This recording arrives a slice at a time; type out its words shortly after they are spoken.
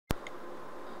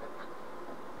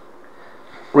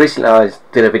recently I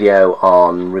did a video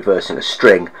on reversing a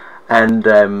string, and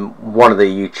one of the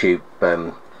YouTube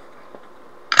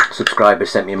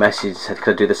subscribers sent me a message, said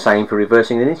could I do the same for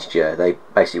reversing an integer. They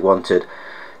basically wanted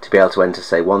to be able to enter,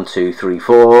 say, 1, 2, 3,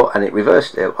 4, and it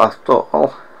reversed it. I thought,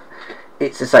 oh,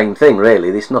 it's the same thing really,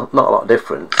 there's not a lot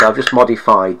different. So I've just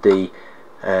modified the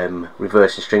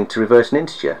reverse a string to reverse an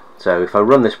integer. So if I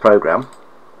run this program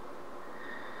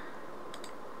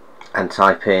and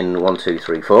type in 1, 2,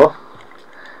 3, 4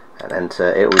 and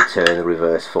enter, it will return the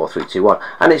reverse 4, 3, 2, 1.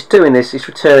 And it's doing this, it's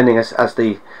returning as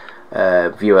the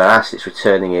viewer asked, it's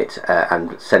returning it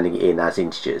and sending it in as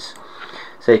integers.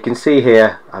 So you can see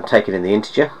here I'm taking in the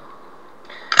integer,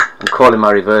 I'm calling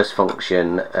my reverse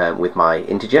function with my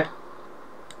integer.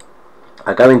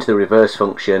 I go into the reverse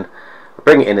function, I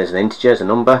bring it in as an integer, as a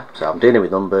number, so I'm dealing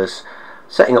with numbers,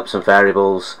 setting up some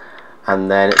variables, and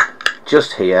then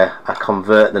just here I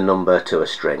convert the number to a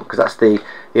string, because that's the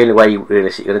only way you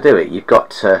realistically going to do it. You've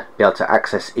got to be able to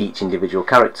access each individual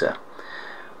character.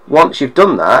 Once you've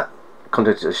done that,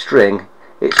 convert it to a string,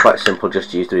 it's quite simple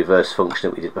just to use the reverse function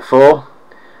that we did before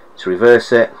to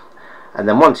reverse it, and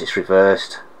then once it's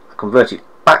reversed, I convert it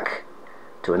back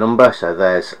to a number. So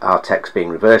there's our text being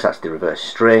reversed, that's the reverse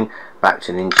string, back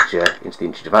to an integer, into the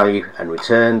integer value, and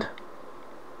returned,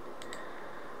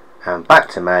 and back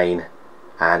to main,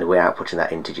 and we're outputting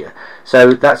that integer.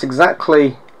 So that's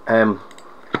exactly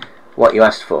what you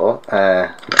asked for.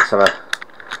 Let's have a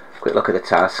quick look at the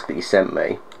task that you sent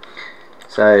me.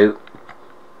 So,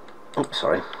 oops,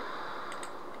 sorry.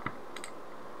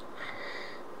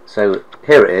 So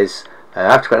here it is.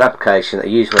 I have to create an application that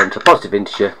uses enter a positive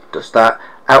integer, does that,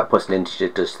 outputs an integer,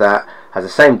 does that, has the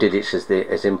same digits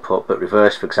as input but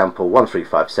reversed. For example,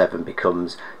 1357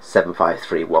 becomes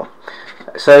 7531.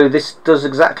 So this does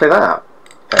exactly that.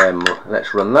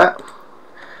 Let's run that.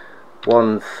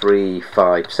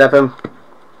 1357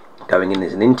 going in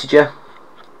as an integer,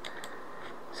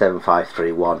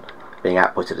 7531 being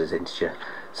outputted as integer.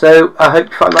 So I hope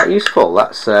you find that useful.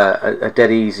 That's a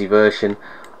dead easy version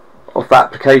of that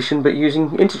application, but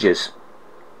using integers.